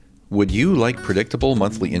Would you like predictable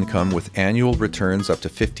monthly income with annual returns up to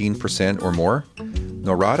 15% or more?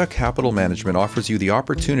 Norada Capital Management offers you the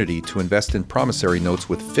opportunity to invest in promissory notes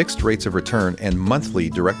with fixed rates of return and monthly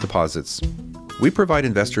direct deposits. We provide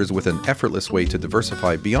investors with an effortless way to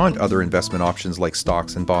diversify beyond other investment options like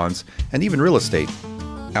stocks and bonds, and even real estate.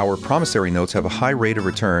 Our promissory notes have a high rate of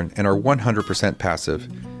return and are 100% passive.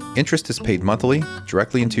 Interest is paid monthly,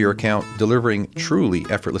 directly into your account, delivering truly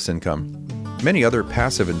effortless income. Many other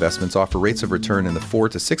passive investments offer rates of return in the 4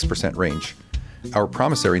 to 6% range. Our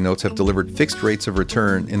promissory notes have delivered fixed rates of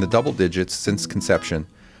return in the double digits since conception.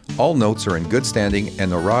 All notes are in good standing,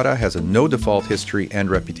 and Norada has a no-default history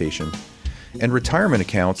and reputation. And retirement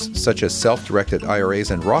accounts, such as self-directed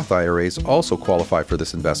IRAs and Roth IRAs, also qualify for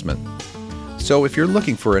this investment. So if you're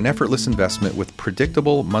looking for an effortless investment with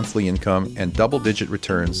predictable monthly income and double-digit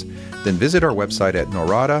returns, then visit our website at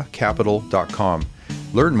noradacapital.com.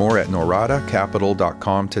 Learn more at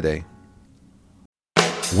noradacapital.com today.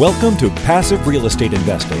 Welcome to Passive Real Estate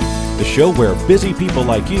Investing, the show where busy people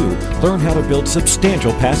like you learn how to build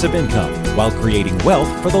substantial passive income while creating wealth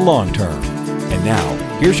for the long term. And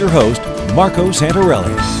now, here's your host, Marco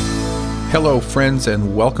Santarelli. Hello, friends,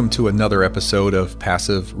 and welcome to another episode of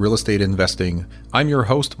Passive Real Estate Investing. I'm your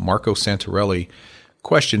host, Marco Santarelli.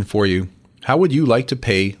 Question for you. How would you like to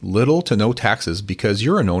pay little to no taxes because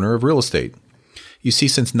you're an owner of real estate? You see,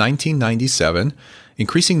 since 1997,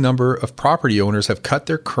 increasing number of property owners have cut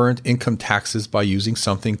their current income taxes by using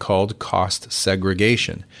something called cost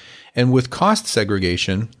segregation. And with cost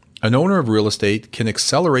segregation, an owner of real estate can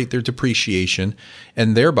accelerate their depreciation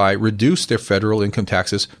and thereby reduce their federal income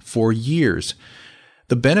taxes for years.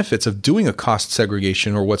 The benefits of doing a cost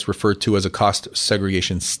segregation, or what's referred to as a cost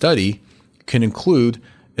segregation study, can include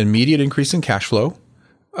immediate increase in cash flow,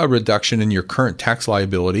 a reduction in your current tax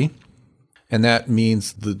liability, and that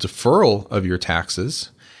means the deferral of your taxes,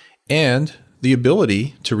 and the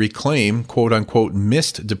ability to reclaim quote-unquote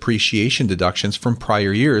missed depreciation deductions from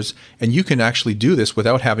prior years, and you can actually do this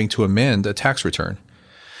without having to amend a tax return.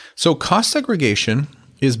 So cost segregation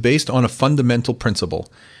is based on a fundamental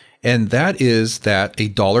principle, and that is that a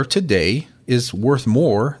dollar today is worth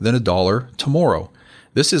more than a dollar tomorrow.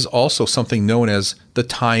 This is also something known as the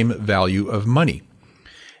time value of money.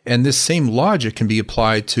 And this same logic can be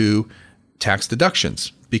applied to tax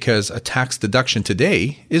deductions, because a tax deduction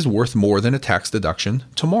today is worth more than a tax deduction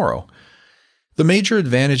tomorrow. The major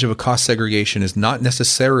advantage of a cost segregation is not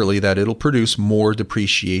necessarily that it'll produce more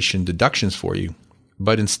depreciation deductions for you,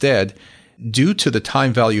 but instead, due to the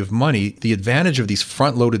time value of money, the advantage of these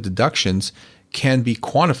front-loaded deductions can be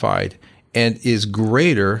quantified and is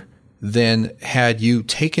greater than had you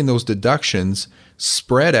taken those deductions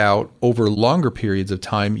spread out over longer periods of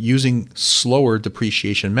time using slower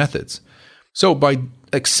depreciation methods. So by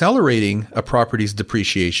accelerating a property's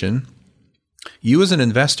depreciation, you as an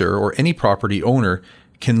investor or any property owner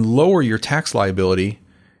can lower your tax liability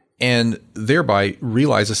and thereby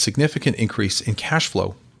realize a significant increase in cash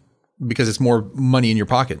flow because it's more money in your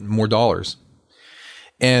pocket, more dollars.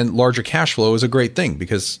 And larger cash flow is a great thing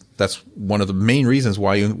because that's one of the main reasons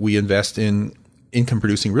why we invest in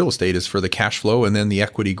income-producing real estate is for the cash flow and then the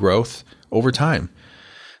equity growth over time.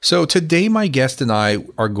 So today, my guest and I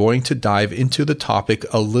are going to dive into the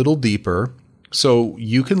topic a little deeper so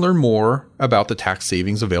you can learn more about the tax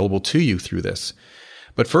savings available to you through this.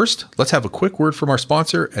 But first, let's have a quick word from our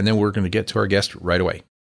sponsor, and then we're going to get to our guest right away.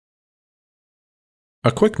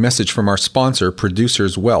 A quick message from our sponsor,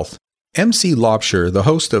 Producers Wealth. MC Laubscher, the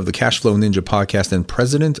host of the Cashflow Ninja podcast and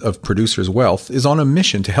president of Producers Wealth, is on a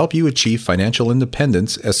mission to help you achieve financial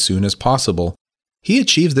independence as soon as possible. He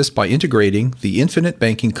achieves this by integrating the infinite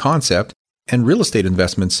banking concept and real estate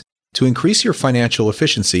investments to increase your financial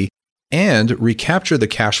efficiency and recapture the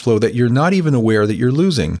cash flow that you're not even aware that you're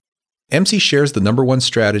losing. MC shares the number one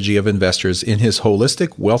strategy of investors in his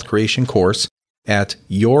holistic wealth creation course at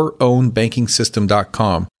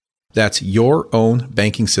yourownbankingsystem.com. That's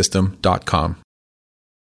yourownbankingsystem.com.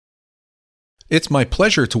 It's my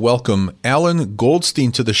pleasure to welcome Alan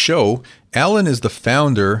Goldstein to the show. Alan is the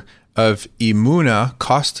founder of Imuna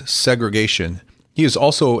Cost Segregation. He is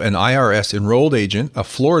also an IRS enrolled agent, a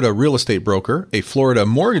Florida real estate broker, a Florida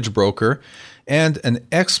mortgage broker, and an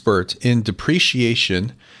expert in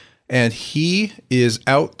depreciation. And he is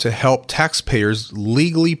out to help taxpayers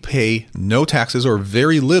legally pay no taxes or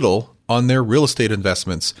very little on their real estate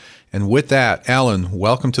investments. And with that, Alan,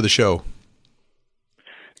 welcome to the show.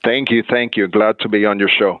 Thank you. Glad to be on your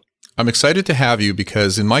show. I'm excited to have you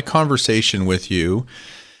because in my conversation with you,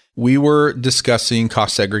 we were discussing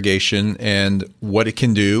cost segregation and what it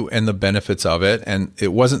can do and the benefits of it. And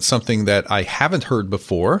it wasn't something that I haven't heard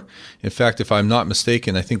before. In fact, if I'm not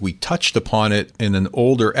mistaken, I think we touched upon it in an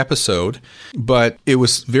older episode, but it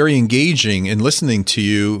was very engaging in listening to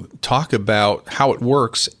you talk about how it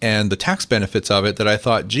works and the tax benefits of it that I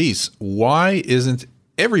thought, geez, why isn't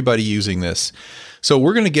everybody using this? So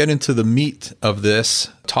we're going to get into the meat of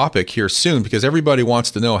this topic here soon because everybody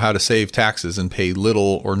wants to know how to save taxes and pay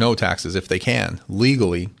little or no taxes if they can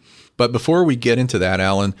legally. But before we get into that,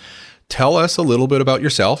 Alan, tell us a little bit about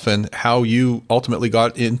yourself and how you ultimately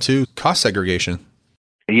got into cost segregation.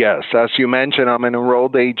 Yes, as you mentioned, I'm an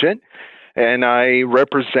enrolled agent and I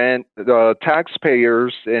represent the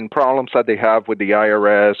taxpayers in problems that they have with the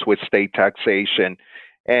IRS, with state taxation.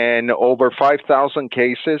 And over 5,000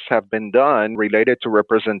 cases have been done related to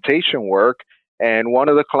representation work. And one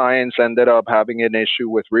of the clients ended up having an issue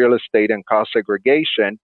with real estate and cost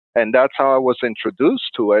segregation. And that's how I was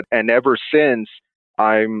introduced to it. And ever since,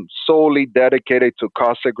 I'm solely dedicated to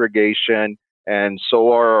cost segregation. And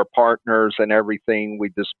so are our partners and everything. We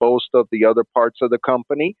disposed of the other parts of the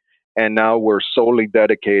company. And now we're solely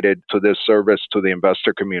dedicated to this service to the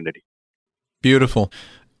investor community. Beautiful.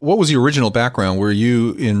 What was your original background? Were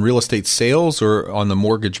you in real estate sales or on the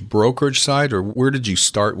mortgage brokerage side, or where did you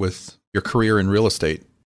start with your career in real estate?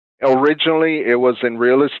 Originally, it was in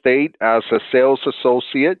real estate as a sales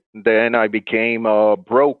associate. Then I became a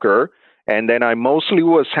broker, and then I mostly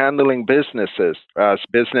was handling businesses as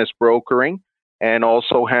business brokering and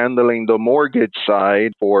also handling the mortgage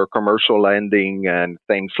side for commercial lending and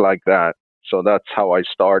things like that. So that's how I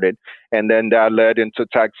started. And then that led into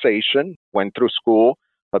taxation, went through school,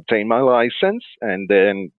 obtained my license, and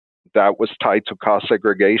then that was tied to cost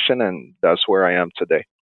segregation, and that's where I am today.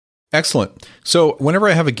 Excellent. So whenever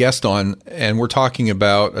I have a guest on and we're talking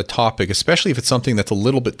about a topic, especially if it's something that's a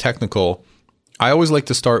little bit technical, I always like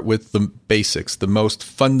to start with the basics, the most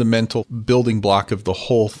fundamental building block of the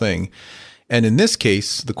whole thing. And in this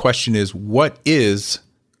case, the question is, what is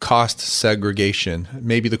cost segregation?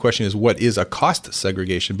 Maybe the question is, what is a cost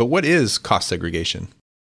segregation? But what is cost segregation?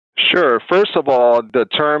 Sure. First of all, the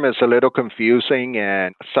term is a little confusing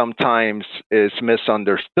and sometimes is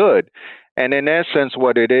misunderstood. And in essence,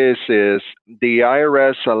 what it is the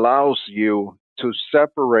IRS allows you to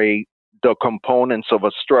separate the components of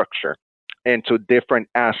a structure into different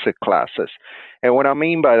asset classes. And what I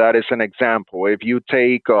mean by that is an example. If you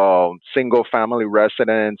take a single-family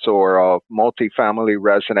residence or a multifamily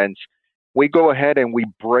residence, we go ahead and we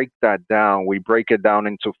break that down. We break it down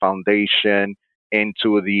into foundation,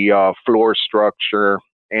 into the floor structure,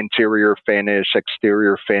 interior finish,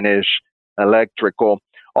 exterior finish, electrical.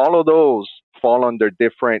 All of those fall under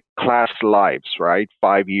different class lives, right?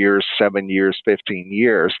 5 years, 7 years, 15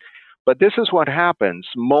 years. But this is what happens.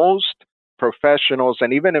 Most professionals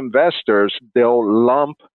and even investors, they'll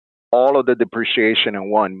lump all of the depreciation in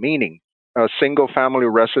one, meaning a single family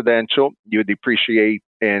residential, you depreciate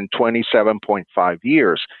in 27.5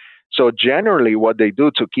 years. So generally what they do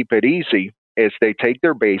to keep it easy is they take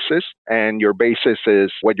their basis, and your basis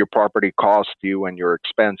is what your property cost you and your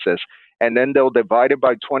expenses. And then they'll divide it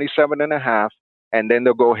by 27.5, and then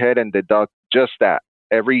they'll go ahead and deduct just that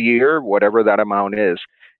every year, whatever that amount is.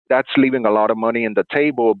 That's leaving a lot of money in the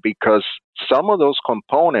table because some of those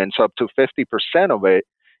components, up to 50% of it,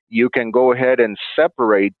 you can go ahead and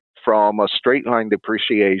separate from a straight line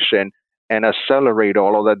depreciation and accelerate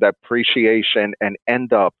all of that depreciation and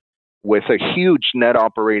end up with a huge net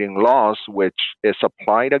operating loss, which is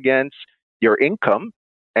applied against your income.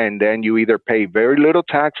 And then you either pay very little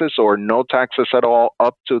taxes or no taxes at all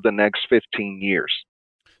up to the next 15 years.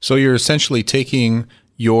 So you're essentially taking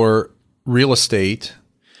your real estate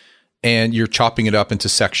and you're chopping it up into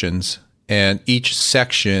sections, and each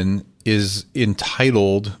section is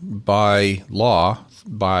entitled by law,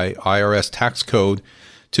 by IRS tax code,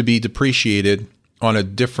 to be depreciated on a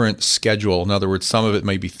different schedule. In other words, some of it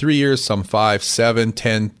may be 3 years, some 5, 7,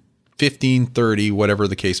 10, 15, 30, whatever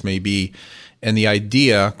the case may be. And the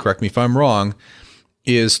idea, correct me if I'm wrong,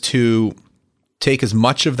 is to take as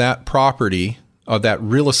much of that property, of that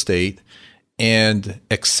real estate, and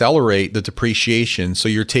accelerate the depreciation. So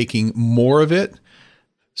you're taking more of it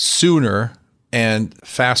sooner and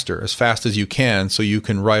faster, as fast as you can, so you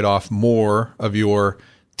can write off more of your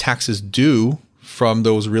taxes due from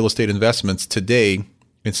those real estate investments today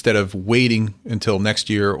instead of waiting until next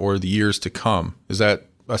year or the years to come. Is that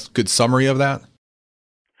a good summary of that?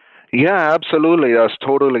 Yeah, absolutely. That's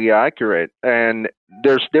totally accurate. And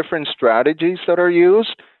there's different strategies that are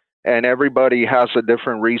used, and everybody has a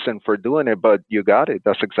different reason for doing it, but you got it.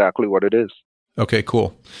 That's exactly what it is. Okay,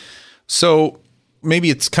 cool. So maybe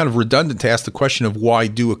it's kind of redundant to ask the question of why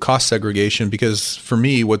do a cost segregation, because for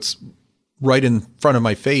me, what's right in front of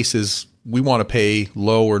my face is we want to pay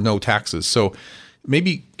low or no taxes. So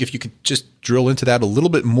maybe if you could just drill into that a little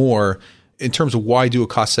bit more in terms of why do a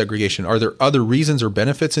cost segregation. Are there other reasons or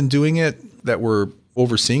benefits in doing it that we're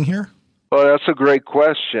overseeing here? Well, that's a great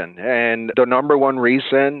question. And the number one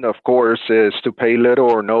reason, of course, is to pay little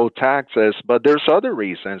or no taxes. But there's other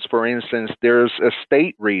reasons. For instance, there's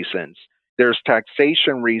estate reasons. There's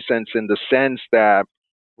taxation reasons in the sense that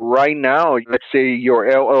right now, let's say your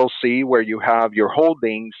LLC where you have your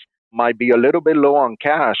holdings might be a little bit low on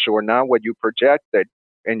cash or not what you projected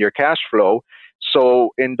in your cash flow.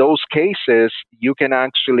 So in those cases, you can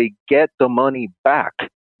actually get the money back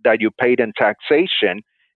that you paid in taxation.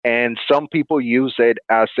 And some people use it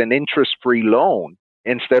as an interest-free loan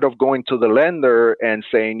instead of going to the lender and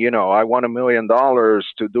saying, I want $1 million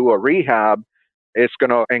to do a rehab. It's going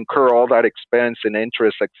to incur all that expense and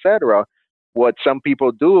interest, etc. What some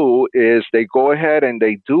people do is they go ahead and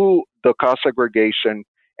they do the cost segregation,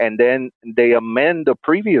 and then they amend the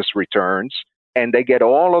previous returns, and they get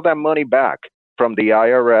all of that money back from the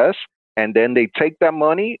IRS. And then they take that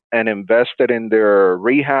money and invest it in their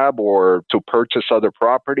rehab or to purchase other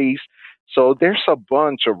properties. So there's a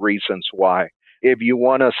bunch of reasons why. If you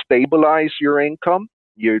want to stabilize your income,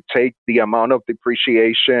 you take the amount of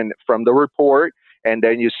depreciation from the report, and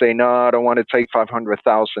then you say, no, I don't want to take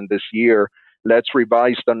 $500,000 this year. Let's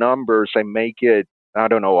revise the numbers and make it,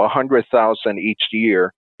 $100,000 each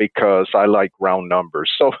year because I like round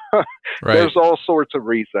numbers. So right. There's all sorts of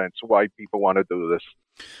reasons why people want to do this.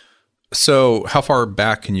 So how far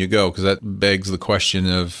back can you go? Because that begs the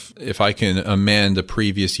question of if I can amend a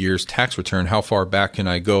previous year's tax return, how far back can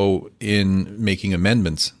I go in making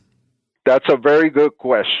amendments? That's a very good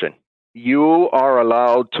question. You are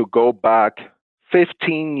allowed to go back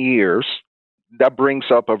 15 years. That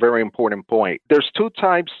brings up a very important point. There's two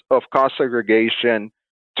types of cost segregation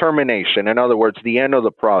termination. In other words, the end of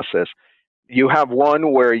the process. You have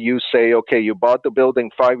one where you say, okay, you bought the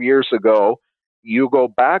building 5 years ago. You go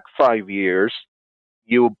back 5 years,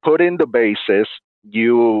 you put in the basis,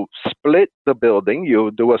 you split the building, you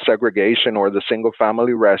do a segregation or the single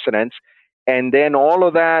family residence, and then all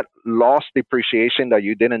of that lost depreciation that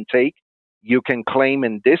you didn't take, you can claim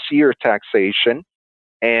in this year taxation,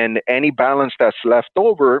 and any balance that's left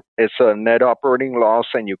over is a net operating loss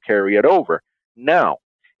and you carry it over. Now,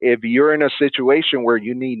 if you're in a situation where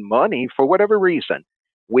you need money for whatever reason,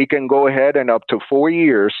 we can go ahead and up to 4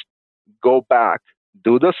 years go back,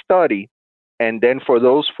 do the study, and then for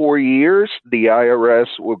those 4 years, the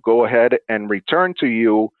IRS will go ahead and return to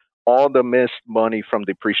you all the missed money from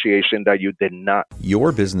depreciation that you did not.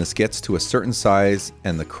 Your business gets to a certain size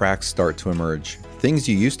and the cracks start to emerge. Things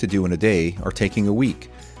you used to do in a day are taking a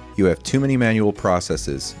week. You have too many manual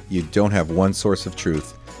processes. You don't have one source of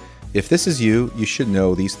truth. If this is you, you should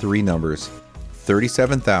know these three numbers: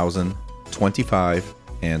 37,000, 25,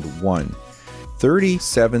 and 1.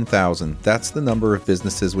 37,000, that's the number of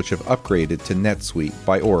businesses which have upgraded to NetSuite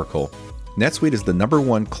by Oracle. NetSuite is the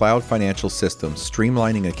 #1 cloud financial system,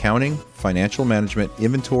 streamlining accounting, financial management,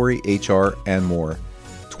 inventory, HR, and more.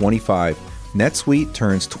 25. NetSuite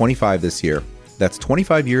turns 25 this year. That's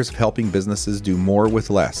 25 years of helping businesses do more with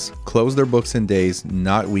less, close their books in days,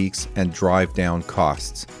 not weeks, and drive down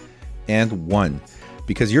costs. And 1.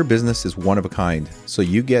 Because your business is one of a kind, so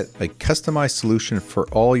you get a customized solution for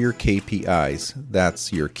all your KPIs,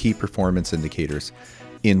 that's your key performance indicators,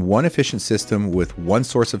 in one efficient system with one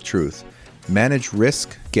source of truth. Manage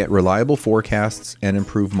risk, get reliable forecasts, and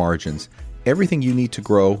improve margins. Everything you need to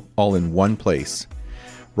grow, all in one place.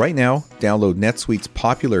 Right now, download NetSuite's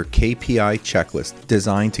popular KPI checklist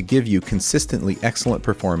designed to give you consistently excellent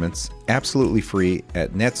performance, absolutely free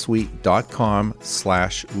at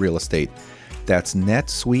netsuite.com/real estate. That's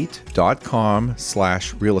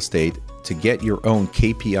netsuite.com/real estate to get your own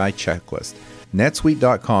KPI checklist.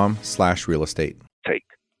 netsuite.com/real estate.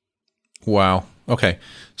 Wow. Okay.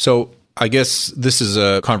 So I guess this is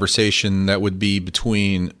a conversation that would be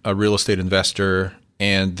between a real estate investor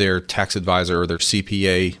and their tax advisor or their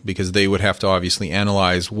CPA, because they would have to obviously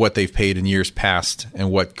analyze what they've paid in years past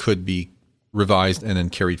and what could be revised and then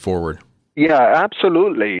carried forward. Yeah,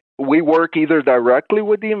 absolutely. We work either directly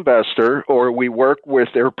with the investor or we work with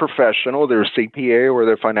their professional, their CPA or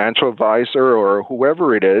their financial advisor or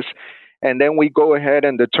whoever it is. And then we go ahead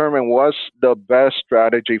and determine what's the best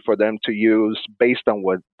strategy for them to use based on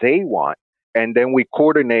what they want. And then we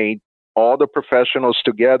coordinate all the professionals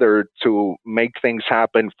together to make things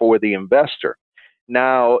happen for the investor.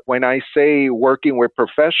 Now, when I say working with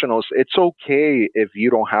professionals, it's okay if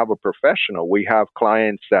you don't have a professional. We have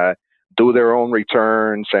clients that do their own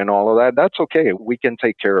returns and all of that, that's okay. We can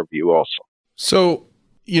take care of you also. So,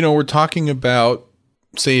 we're talking about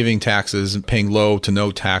saving taxes and paying low to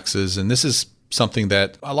no taxes, and this is something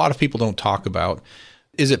that a lot of people don't talk about.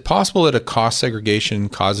 Is it possible that a cost segregation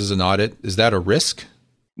causes an audit? Is that a risk?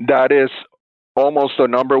 That is almost the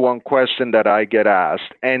number one question that I get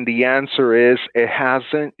asked. And the answer is it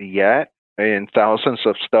hasn't yet in thousands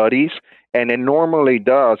of studies, and it normally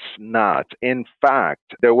does not. In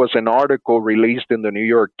fact, there was an article released in the New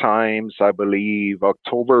York Times, I believe,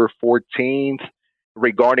 October 14th,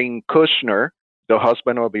 regarding Kushner, the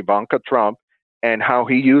husband of Ivanka Trump, and how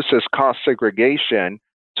he uses cost segregation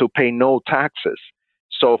to pay no taxes.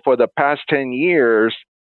 So for the past 10 years,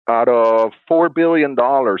 out of $4 billion,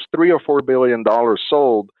 $3 or $4 billion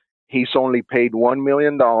sold, he's only paid $1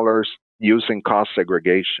 million using cost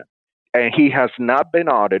segregation. And he has not been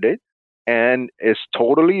audited and is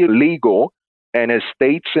totally illegal. And it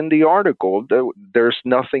states in the article that there's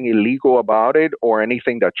nothing illegal about it or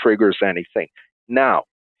anything that triggers anything. Now,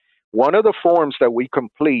 one of the forms that we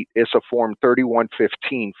complete is a Form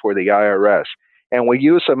 3115 for the IRS. And we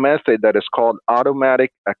use a method that is called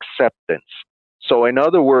automatic acceptance. So in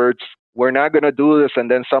other words, we're not going to do this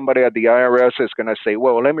and then somebody at the IRS is going to say,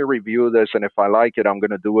 well, let me review this. And if I like it, I'm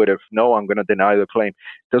going to do it. If no, I'm going to deny the claim.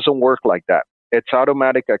 It doesn't work like that. It's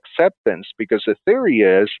automatic acceptance because the theory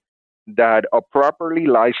is that a properly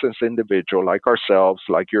licensed individual like ourselves,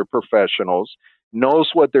 like your professionals, knows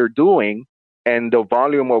what they're doing, and the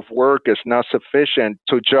volume of work is not sufficient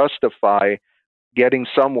to justify getting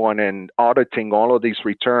someone and auditing all of these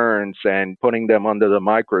returns and putting them under the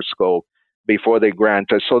microscope before they grant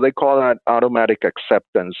it. So they call that automatic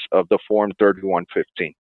acceptance of the Form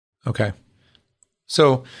 3115. Okay.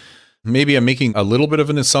 So maybe I'm making a little bit of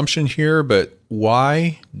an assumption here, but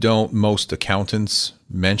why don't most accountants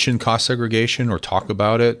mention cost segregation or talk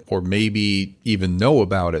about it or maybe even know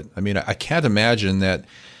about it? I mean, I can't imagine that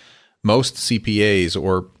most CPAs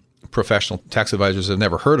or professional tax advisors have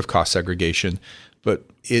never heard of cost segregation, but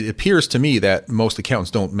it appears to me that most accountants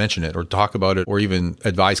don't mention it or talk about it or even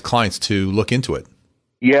advise clients to look into it.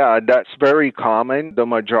 Yeah, that's very common. The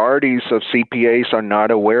majorities of CPAs are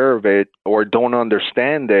not aware of it or don't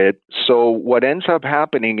understand it. So what ends up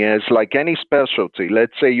happening is, like any specialty,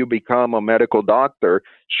 let's say you become a medical doctor,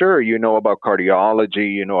 sure, you know about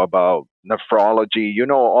cardiology, you know about nephrology, you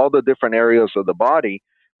know all the different areas of the body,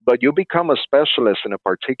 but you become a specialist in a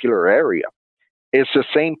particular area. It's the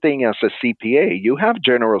same thing as a CPA. You have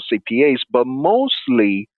general CPAs, but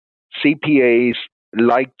mostly CPAs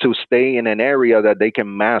like to stay in an area that they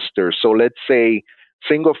can master. So let's say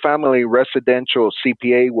single-family residential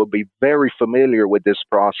CPA will be very familiar with this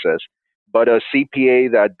process, but a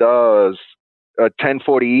CPA that does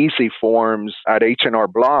 1040 Easy forms at H&R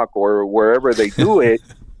Block or wherever they do it,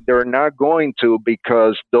 they're not going to,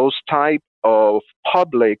 because those type of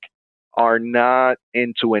public are not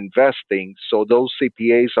into investing. So those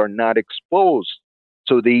CPAs are not exposed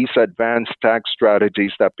to these advanced tax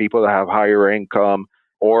strategies that people that have higher income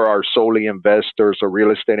or are solely investors or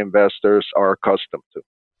real estate investors are accustomed to.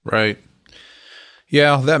 Right.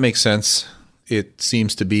 Yeah, that makes sense. It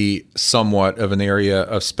seems to be somewhat of an area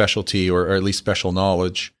of specialty or at least special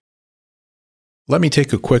knowledge. Let me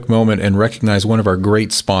take a quick moment and recognize one of our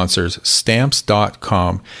great sponsors,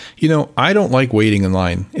 Stamps.com. I don't like waiting in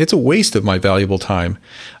line. It's a waste of my valuable time.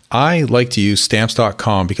 I like to use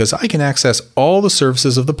Stamps.com because I can access all the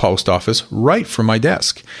services of the post office right from my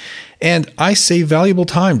desk. And I save valuable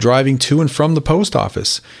time driving to and from the post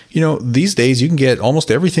office. These days you can get almost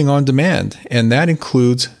everything on demand, and that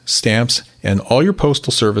includes stamps and all your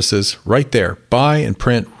postal services right there. Buy and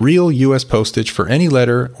print real U.S. postage for any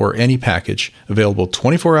letter or any package, available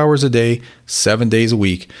 24 hours a day, 7 days a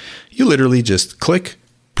week. You literally just click,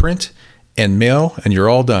 print, and mail, and you're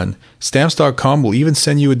all done. Stamps.com will even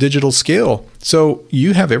send you a digital scale, so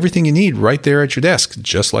you have everything you need right there at your desk,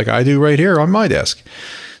 just like I do right here on my desk.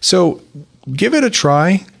 So give it a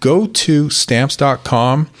try. Go to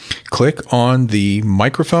Stamps.com, click on the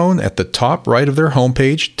microphone at the top right of their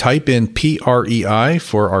homepage, type in PREI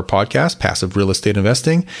for our podcast, Passive Real Estate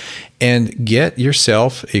Investing, and get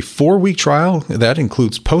yourself a 4-week trial that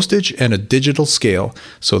includes postage and a digital scale.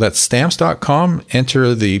 So that's Stamps.com.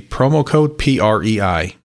 Enter the promo code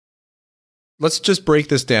PREI. Let's just break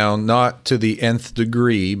this down, not to the nth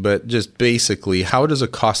degree, but just basically, how does a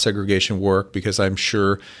cost segregation work? Because I'm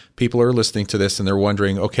sure people are listening to this and they're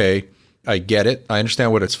wondering, okay, I get it. I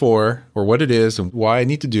understand what it's for or what it is and why I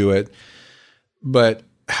need to do it. But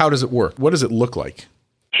how does it work? What does it look like?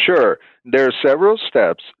 Sure. There are several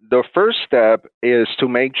steps. The first step is to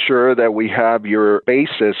make sure that we have your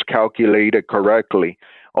basis calculated correctly.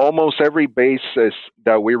 almost every basis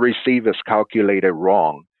that we receive is calculated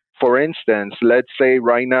wrong. For instance, let's say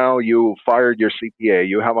right now you fired your CPA,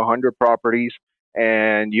 you have 100 properties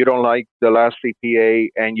and you don't like the last CPA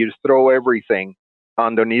and you throw everything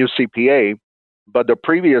on the new CPA, but the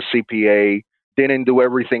previous CPA didn't do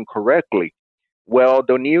everything correctly. Well,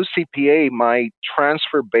 the new CPA might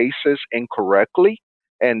transfer basis incorrectly,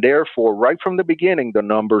 and therefore, right from the beginning, the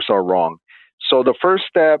numbers are wrong. So the first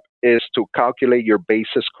step is to calculate your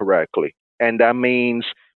basis correctly. And that means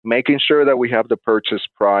making sure that we have the purchase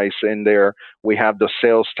price in there, we have the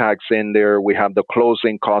sales tax in there, we have the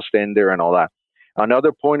closing cost in there, and all that.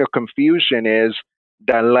 Another point of confusion is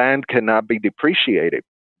that land cannot be depreciated.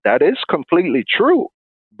 That is completely true.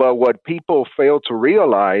 But what people fail to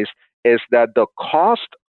realize is that the cost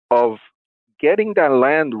of getting that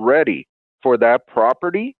land ready for that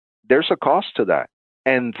property, there's a cost to that.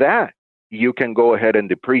 And that you can go ahead and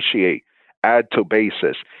depreciate, add to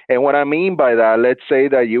basis. And what I mean by that, let's say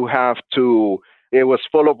that you have to, it was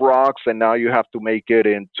full of rocks and now you have to make it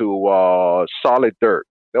into solid dirt,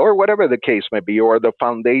 or whatever the case may be, or the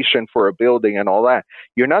foundation for a building and all that.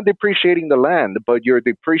 You're not depreciating the land, but you're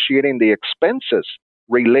depreciating the expenses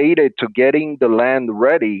related to getting the land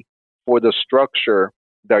ready for the structure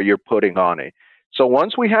that you're putting on it. So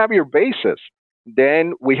once we have your basis,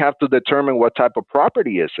 then we have to determine what type of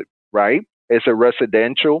property is it, right? Is it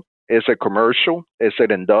residential? Is it commercial? Is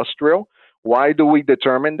it industrial? Why do we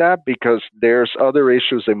determine that? Because there's other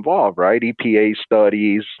issues involved, right? EPA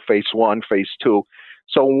studies, phase 1, phase 2.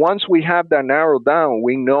 So once we have that narrowed down,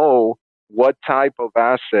 we know what type of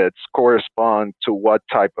assets correspond to what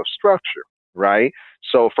type of structure, right?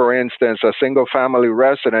 So for instance, a single family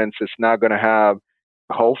residence is not going to have,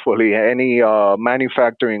 hopefully, any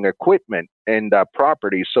manufacturing equipment in that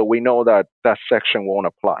property. So we know that that section won't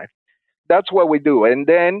apply. That's what we do. And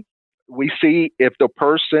then we see if the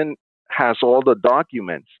person has all the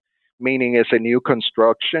documents, meaning is it new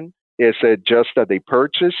construction? Is it just that they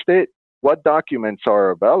purchased it? What documents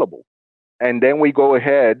are available? And then we go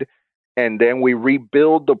ahead and then we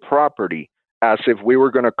rebuild the property as if we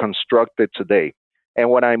were going to construct it today. And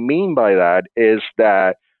what I mean by that is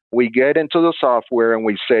that we get into the software and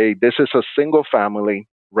we say, this is a single family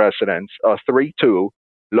residence, a 3-2,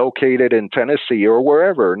 located in Tennessee or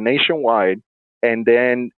wherever, nationwide. And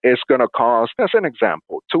then it's going to cost, as an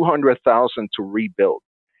example, $200,000 to rebuild.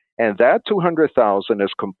 And that $200,000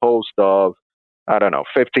 is composed of, I don't know,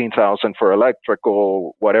 $15,000 for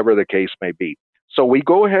electrical, whatever the case may be. So we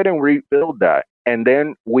go ahead and rebuild that, and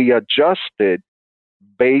then we adjust it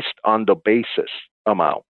based on the basis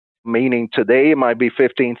amount. Meaning today it might be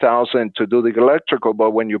 $15,000 to do the electrical,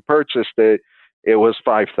 but when you purchased it, it was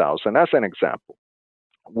 $5,000. That's an example.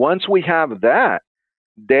 Once we have that,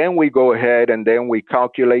 then we go ahead and then we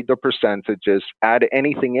calculate the percentages, add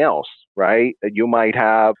anything else, right? You might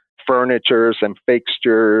have furnitures and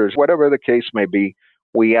fixtures, whatever the case may be.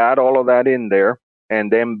 We add all of that in there,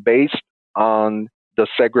 and then based on the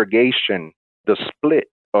segregation, the split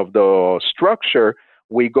of the structure,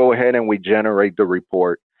 we go ahead and we generate the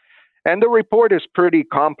report. And the report is pretty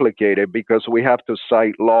complicated because we have to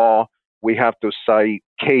cite law, we have to cite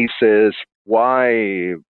cases,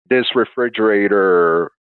 why this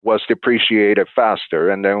refrigerator was depreciated faster.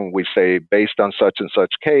 And then we say, based on such and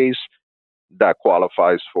such case, that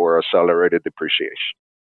qualifies for accelerated depreciation.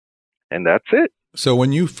 And that's it. So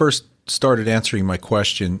when you first started answering my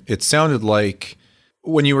question, it sounded like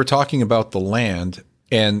when you were talking about the land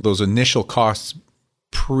and those initial costs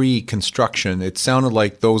pre-construction, it sounded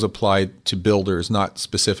like those applied to builders, not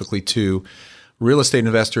specifically to real estate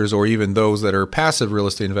investors or even those that are passive real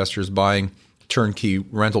estate investors buying turnkey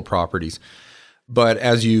rental properties. But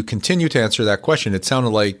as you continue to answer that question, it sounded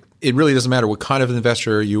like it really doesn't matter what kind of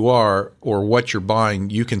investor you are or what you're buying,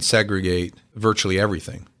 you can segregate virtually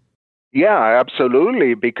everything. Yeah,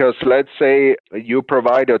 absolutely. Because let's say you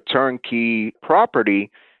provide a turnkey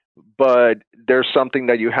property, but there's something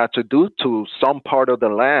that you had to do to some part of the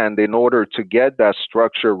land in order to get that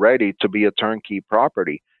structure ready to be a turnkey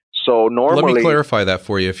property. So normally... Let me clarify that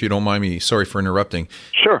for you, if you don't mind me. Sorry for interrupting.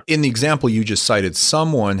 Sure. In the example you just cited,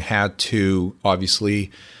 someone had to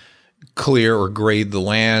obviously clear or grade the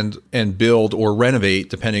land and build or renovate,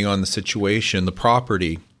 depending on the situation, the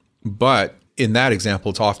property. But in that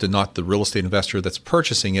example, it's often not the real estate investor that's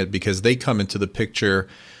purchasing it because they come into the picture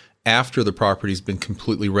after the property's been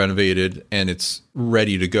completely renovated and it's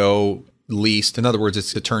ready to go, leased. In other words,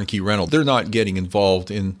 it's a turnkey rental. They're not getting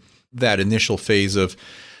involved in that initial phase of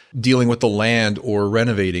dealing with the land or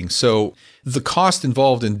renovating. So the cost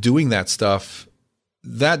involved in doing that stuff,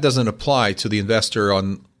 that doesn't apply to the investor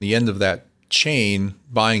on the end of that chain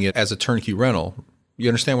buying it as a turnkey rental. You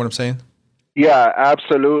understand what I'm saying? Yeah,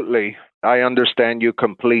 absolutely. I understand you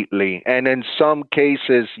completely. And in some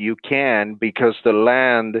cases, you can because the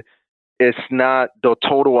land is not the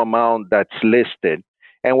total amount that's listed.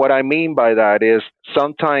 And what I mean by that is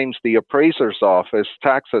sometimes the appraiser's office,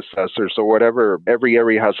 tax assessors, or whatever, every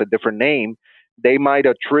area has a different name, they might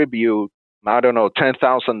attribute, I don't know,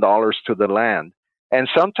 $10,000 to the land. And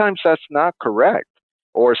sometimes that's not correct.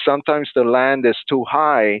 Or sometimes the land is too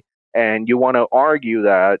high and you want to argue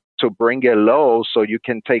that to bring it low so you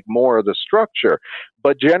can take more of the structure.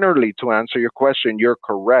 But generally, to answer your question, you're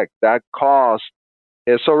correct. That cost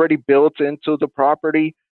is already built into the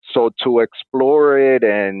property. So to explore it,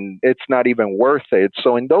 and it's not even worth it.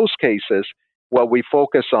 So in those cases, what we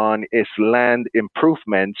focus on is land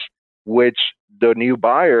improvements, which the new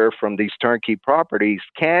buyer from these turnkey properties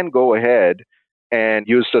can go ahead and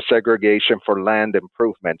use the segregation for land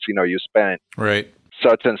improvements. You know, you spent Right.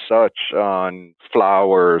 such and such on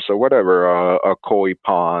flowers or whatever, a koi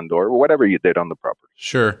pond or whatever you did on the property.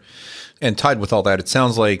 Sure. And tied with all that, it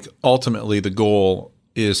sounds like ultimately the goal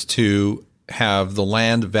is to have the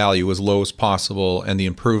land value as low as possible and the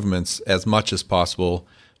improvements as much as possible,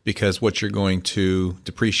 because what you're going to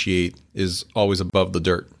depreciate is always above the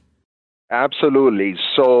dirt. Absolutely.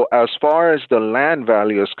 So as far as the land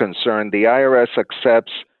value is concerned, the IRS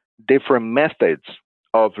accepts different methods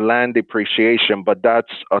of land depreciation, but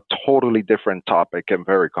that's a totally different topic and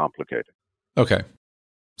very complicated. Okay.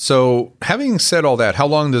 So having said all that, how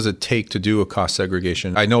long does it take to do a cost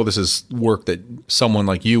segregation? I know this is work that someone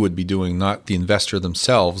like you would be doing, not the investor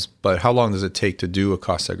themselves, but how long does it take to do a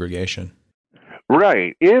cost segregation?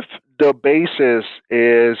 Right. If the basis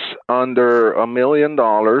is under $1 million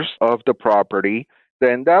of the property,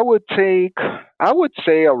 then that would take, I would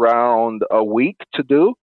say, around a week to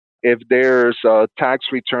do. If there's tax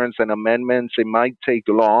returns and amendments, it might take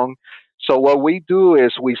long. So what we do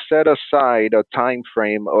is we set aside a time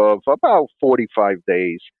frame of about 45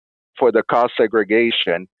 days for the cost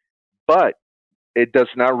segregation, but it does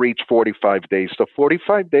not reach 45 days. The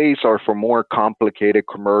 45 days are for more complicated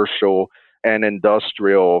commercial and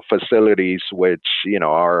industrial facilities, which, you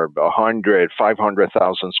know, are 100,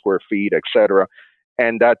 500,000 square feet, et cetera.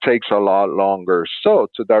 And that takes a lot longer. So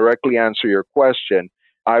to directly answer your question,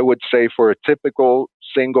 I would say for a typical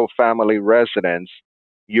single family residence,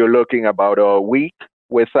 you're looking about a week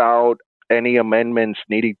without any amendments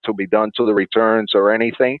needing to be done to the returns or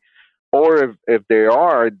anything. Or if they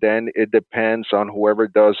are, then it depends on whoever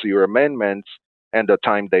does your amendments and the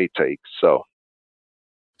time they take. So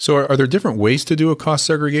are there different ways to do a cost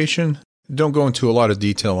segregation? Don't go into a lot of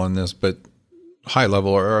detail on this, but high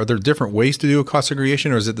level, are there different ways to do a cost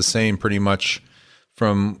segregation, or is it the same pretty much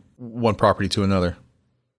from one property to another?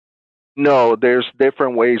 No, there's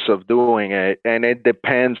different ways of doing it, and it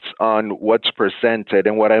depends on what's presented.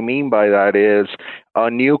 And what I mean by that is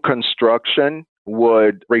a new construction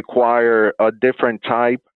would require a different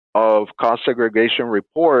type of cost segregation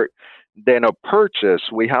report than a purchase.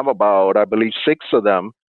 We have about, I believe, 6 of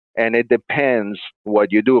them, and it depends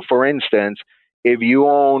what you do. For instance, if you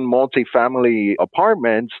own multifamily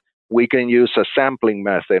apartments, we can use a sampling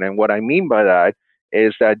method. And what I mean by that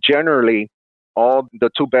is that generally, all the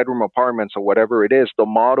 2-bedroom apartments or whatever it is, the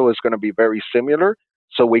model is going to be very similar.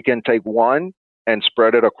 So we can take one and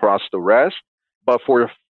spread it across the rest. But for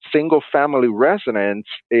single family residents,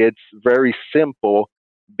 it's very simple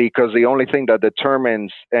because the only thing that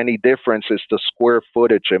determines any difference is the square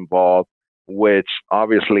footage involved, which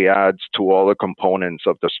obviously adds to all the components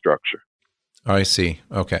of the structure. I see.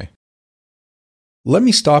 Okay. Let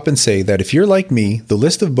me stop and say that if you're like me, the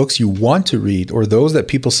list of books you want to read or those that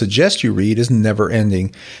people suggest you read is never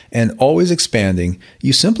ending and always expanding.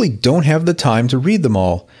 You simply don't have the time to read them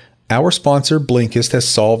all. Our sponsor, Blinkist, has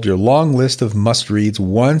solved your long list of must-reads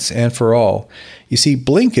once and for all. You see,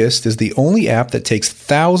 Blinkist is the only app that takes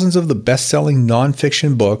thousands of the best-selling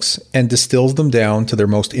nonfiction books and distills them down to their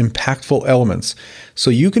most impactful elements,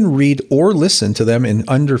 so you can read or listen to them in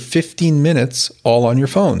under 15 minutes, all on your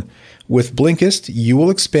phone. With Blinkist, you will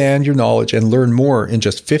expand your knowledge and learn more in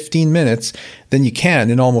just 15 minutes than you can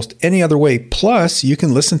in almost any other way. Plus, you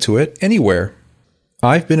can listen to it anywhere.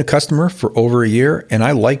 I've been a customer for over a year, and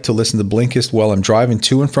I like to listen to Blinkist while I'm driving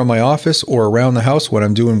to and from my office or around the house when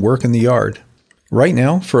I'm doing work in the yard. Right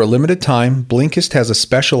now, for a limited time, Blinkist has a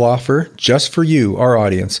special offer just for you, our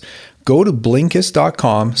audience. Go to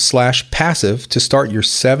Blinkist.com/passive to start your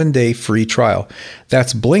 7-day free trial.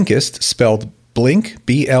 That's Blinkist, spelled Blink,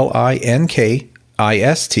 Blinkist,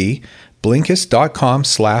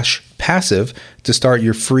 Blinkist.com/passive to start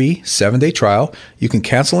your free 7-day trial. You can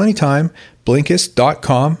cancel anytime.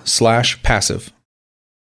 Blinkist.com/passive.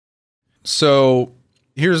 So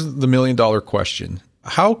Here's the $1,000,000 question.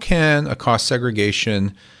 How can a cost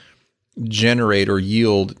segregation generate or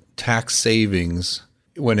yield tax savings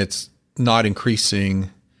when it's not increasing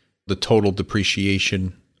the total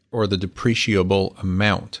depreciation or the depreciable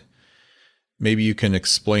amount? Maybe you can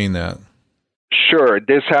explain that. Sure.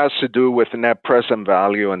 This has to do with net present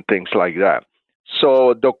value and things like that.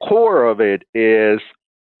 So the core of it is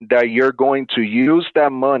that you're going to use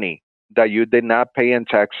that money that you did not pay in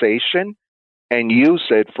taxation and use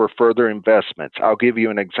it for further investments. I'll give you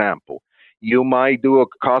an example. You might do a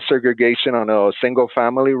cost segregation on a single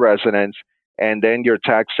family residence, and then your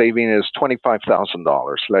tax saving is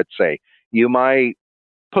 $25,000, let's say. You might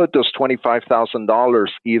put those $25,000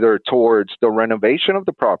 either towards the renovation of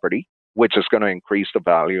the property, which is going to increase the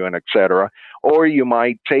value and et cetera, or you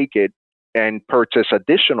might take it and purchase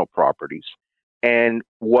additional properties. And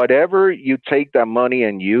whatever you take that money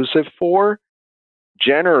and use it for,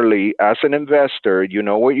 generally, as an investor, you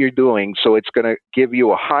know what you're doing, so it's going to give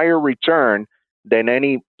you a higher return than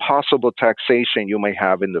any possible taxation you may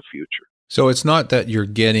have in the future. So it's not that you're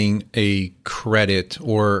getting a credit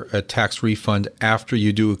or a tax refund after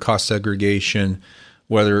you do a cost segregation,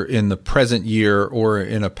 whether in the present year or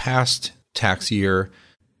in a past tax year.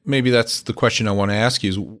 Maybe that's the question I want to ask you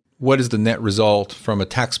is, what is the net result from a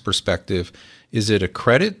tax perspective? Is it a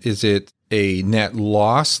credit? Is it a net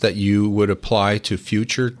loss that you would apply to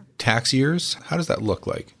future tax years? How does that look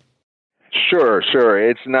like? Sure.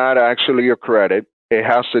 It's not actually a credit. It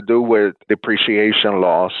has to do with depreciation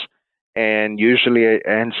loss, and usually it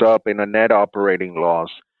ends up in a net operating loss.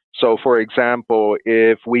 So, for example,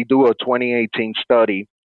 if we do a 2018 study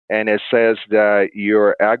and it says that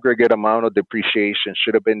your aggregate amount of depreciation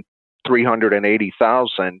should have been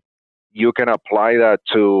 $380,000, you can apply that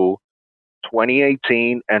to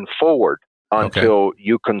 2018 and forward until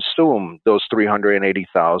you consume those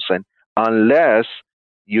 $380,000, unless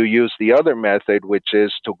you use the other method, which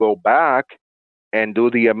is to go back and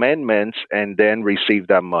do the amendments and then receive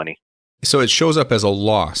that money. So it shows up as a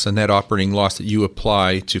loss, a net operating loss that you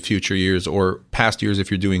apply to future years or past years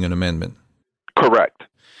if you're doing an amendment. Correct.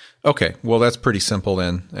 Okay, well, that's pretty simple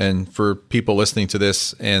then. And for people listening to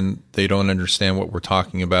this and they don't understand what we're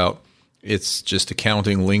talking about, it's just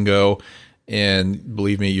accounting lingo. And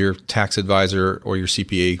believe me, your tax advisor or your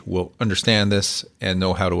CPA will understand this and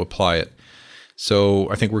know how to apply it.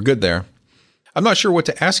 So I think we're good there. I'm not sure what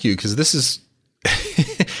to ask you because this is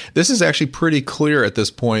this is actually pretty clear at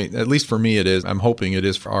this point. At least for me it is. I'm hoping it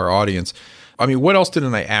is for our audience. I mean, what else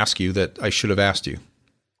didn't I ask you that I should have asked you?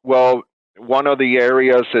 Well, one of the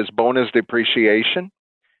areas is bonus depreciation.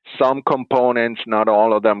 Some components, not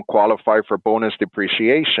all of them, qualify for bonus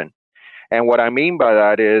depreciation. And what I mean by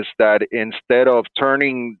that is that instead of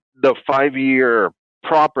turning the 5-year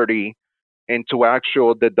property into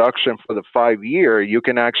actual deduction for the 5-year, you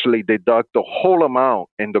can actually deduct the whole amount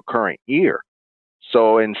in the current year.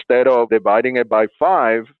 So instead of dividing it by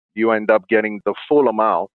 5, you end up getting the full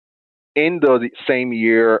amount in the same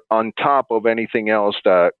year on top of anything else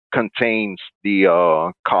that contains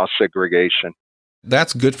the cost segregation.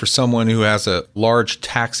 That's good for someone who has a large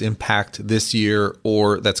tax impact this year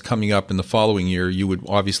or that's coming up in the following year. You would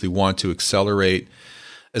obviously want to accelerate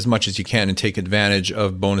as much as you can and take advantage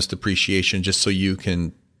of bonus depreciation just so you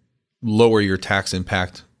can lower your tax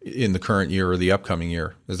impact in the current year or the upcoming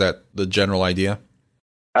year. Is that the general idea?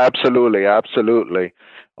 Absolutely.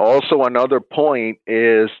 Also, another point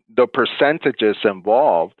is the percentages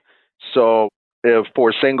involved. So if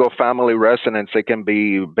for single family residents, it can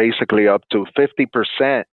be basically up to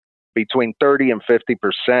 50%, between 30 and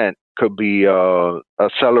 50% could be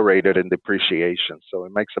accelerated in depreciation. So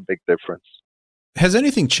it makes a big difference. Has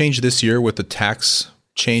anything changed this year with the tax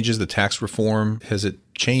changes, the tax reform? Has it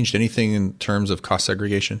changed anything in terms of cost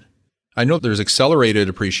segregation? I know there's accelerated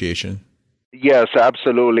appreciation. Yes,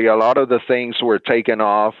 absolutely. A lot of the things were taken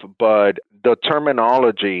off, but the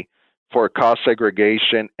terminology for cost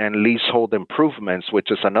segregation and leasehold improvements,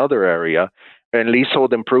 which is another area, and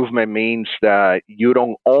leasehold improvement means that you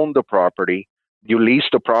don't own the property, you lease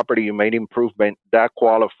the property, you made improvement, that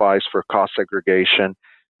qualifies for cost segregation.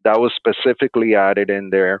 That was specifically added in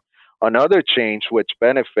there. Another change which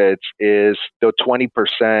benefits is the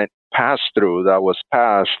 20% pass-through that was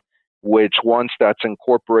passed, which once that's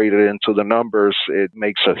incorporated into the numbers, it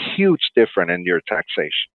makes a huge difference in your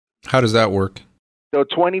taxation. How does that work? The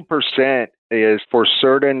 20% is for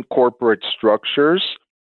certain corporate structures.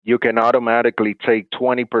 You can automatically take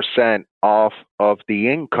 20% off of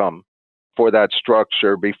the income for that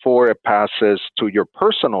structure before it passes to your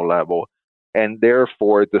personal level. And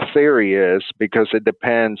therefore, the theory is, because it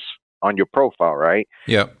depends on your profile, right?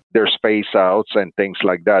 Yeah. There's space outs and things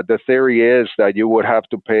like that. The theory is that you would have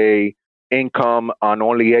to pay income on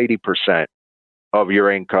only 80% of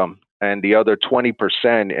your income, and the other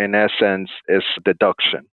 20% in essence is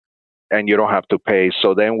deduction, and you don't have to pay.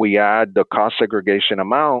 So then we add the cost segregation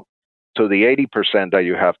amount to the 80% that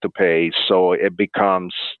you have to pay, so it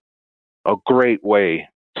becomes a great way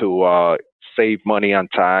to save money on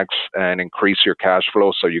tax and increase your cash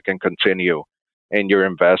flow so you can continue in your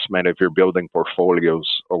investment if you're building portfolios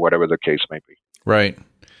or whatever the case may be. Right.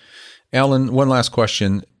 Alan, one last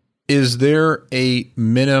question. Is there a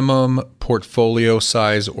minimum portfolio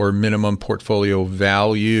size or minimum portfolio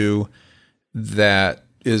value that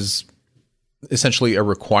is essentially a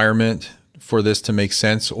requirement for this to make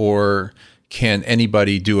sense, or can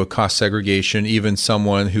anybody do a cost segregation, even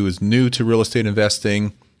someone who is new to real estate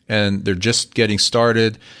investing and they're just getting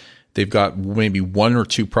started? They've got maybe one or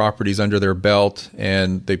two properties under their belt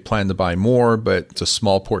and they plan to buy more, but it's a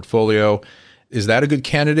small portfolio. Is that a good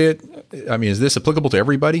candidate? I mean, is this applicable to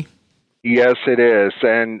everybody? Yes, it is.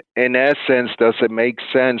 And in essence, does it make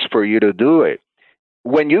sense for you to do it?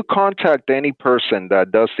 When you contact any person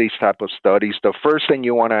that does these type of studies, the first thing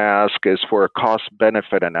you want to ask is for a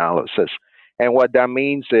cost-benefit analysis. And what that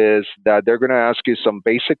means is that they're going to ask you some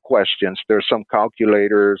basic questions. There's some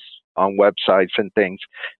calculators on websites and things.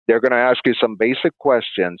 They're going to ask you some basic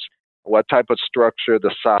questions, what type of structure,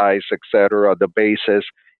 the size, etc., the basis.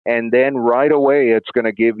 And then right away, it's going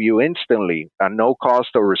to give you instantly a no cost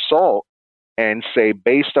or result and say,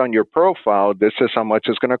 based on your profile, this is how much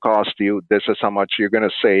it's going to cost you. This is how much you're going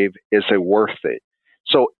to save. Is it worth it?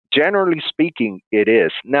 So generally speaking, it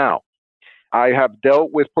is. Now, I have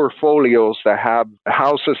dealt with portfolios that have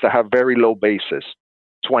houses that have very low basis,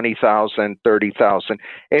 20,000, 30,000.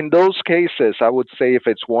 In those cases, I would say if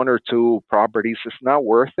it's one or two properties, it's not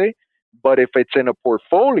worth it. But if it's in a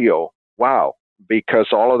portfolio, wow, because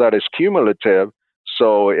all of that is cumulative,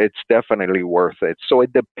 so it's definitely worth it. So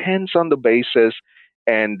it depends on the basis,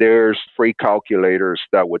 and there's free calculators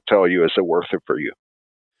that would tell you, is it worth it for you?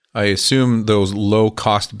 I assume those low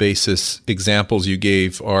cost basis examples you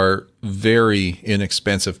gave are very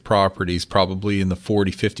inexpensive properties, probably in the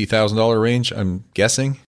 $40,000, $50,000 range, I'm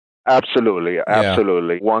guessing. Absolutely.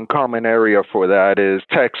 Absolutely. Yeah. One common area for that is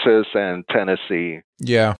Texas and Tennessee.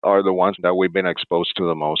 Yeah. Are the ones that we've been exposed to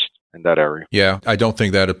the most in that area. Yeah. I don't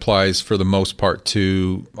think that applies for the most part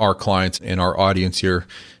to our clients and our audience here.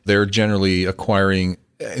 They're generally acquiring,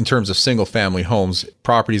 in terms of single family homes,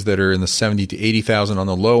 properties that are in the 70 to 80,000 on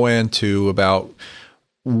the low end to about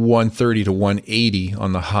 130 to 180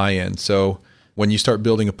 on the high end. So when you start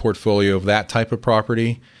building a portfolio of that type of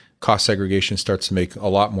property, cost segregation starts to make a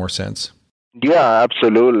lot more sense. Yeah,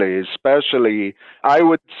 absolutely. Especially, I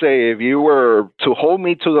would say if you were to hold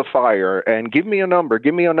me to the fire and give me a number,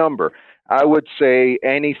 I would say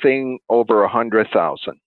anything over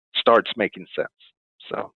 100,000 starts making sense.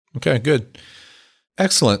 So. Okay, good.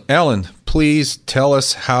 Excellent. Alan, please tell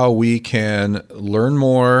us how we can learn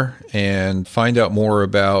more and find out more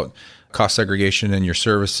about cost segregation and your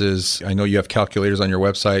services. I know you have calculators on your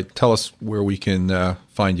website. Tell us where we can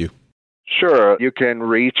find you. Sure. You can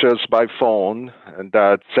reach us by phone, and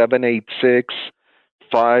that's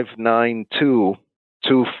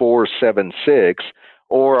 786-592-2476,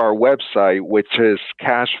 or our website, which is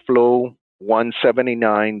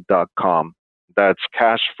cashflow179.com. That's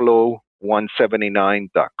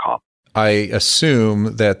cashflow179.com. I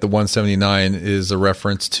assume that the 179 is a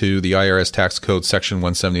reference to the IRS tax code section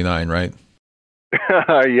 179, right?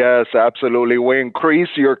 Yes, absolutely. We increase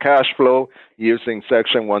your cash flow using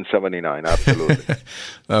section 179. Absolutely.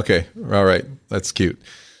 Okay. All right. That's cute.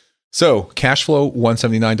 So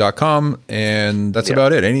cashflow179.com, and that's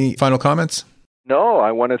about it. Any final comments? No,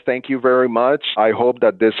 I want to thank you very much. I hope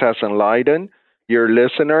that this has enlightened your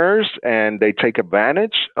listeners and they take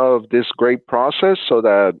advantage of this great process so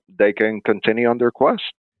that they can continue on their quest.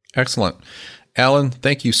 Excellent. Alan,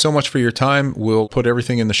 thank you so much for your time. We'll put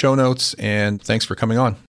everything in the show notes, and thanks for coming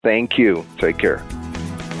on. Thank you. Take care.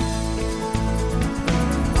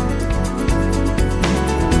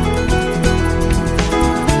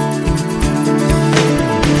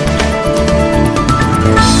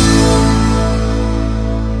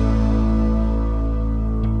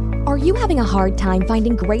 Are you having a hard time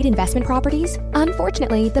finding great investment properties?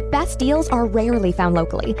 Unfortunately, the best deals are rarely found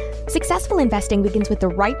locally. Successful investing begins with the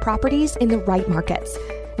right properties in the right markets.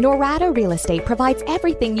 Norada Real Estate provides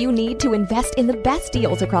everything you need to invest in the best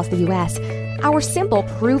deals across the U.S. Our simple,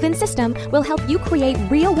 proven system will help you create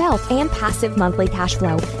real wealth and passive monthly cash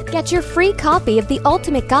flow. Get your free copy of the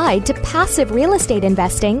ultimate guide to passive real estate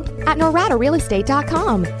investing at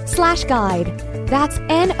noradarealestate.com/guide. That's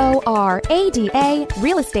NORADA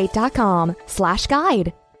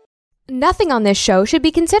realestate.com/guide. Nothing on this show should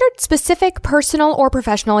be considered specific personal or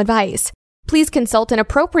professional advice. Please consult an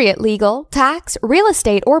appropriate legal, tax, real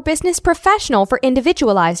estate, or business professional for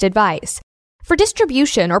individualized advice. For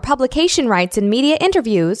distribution or publication rights in media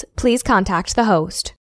interviews, please contact the host.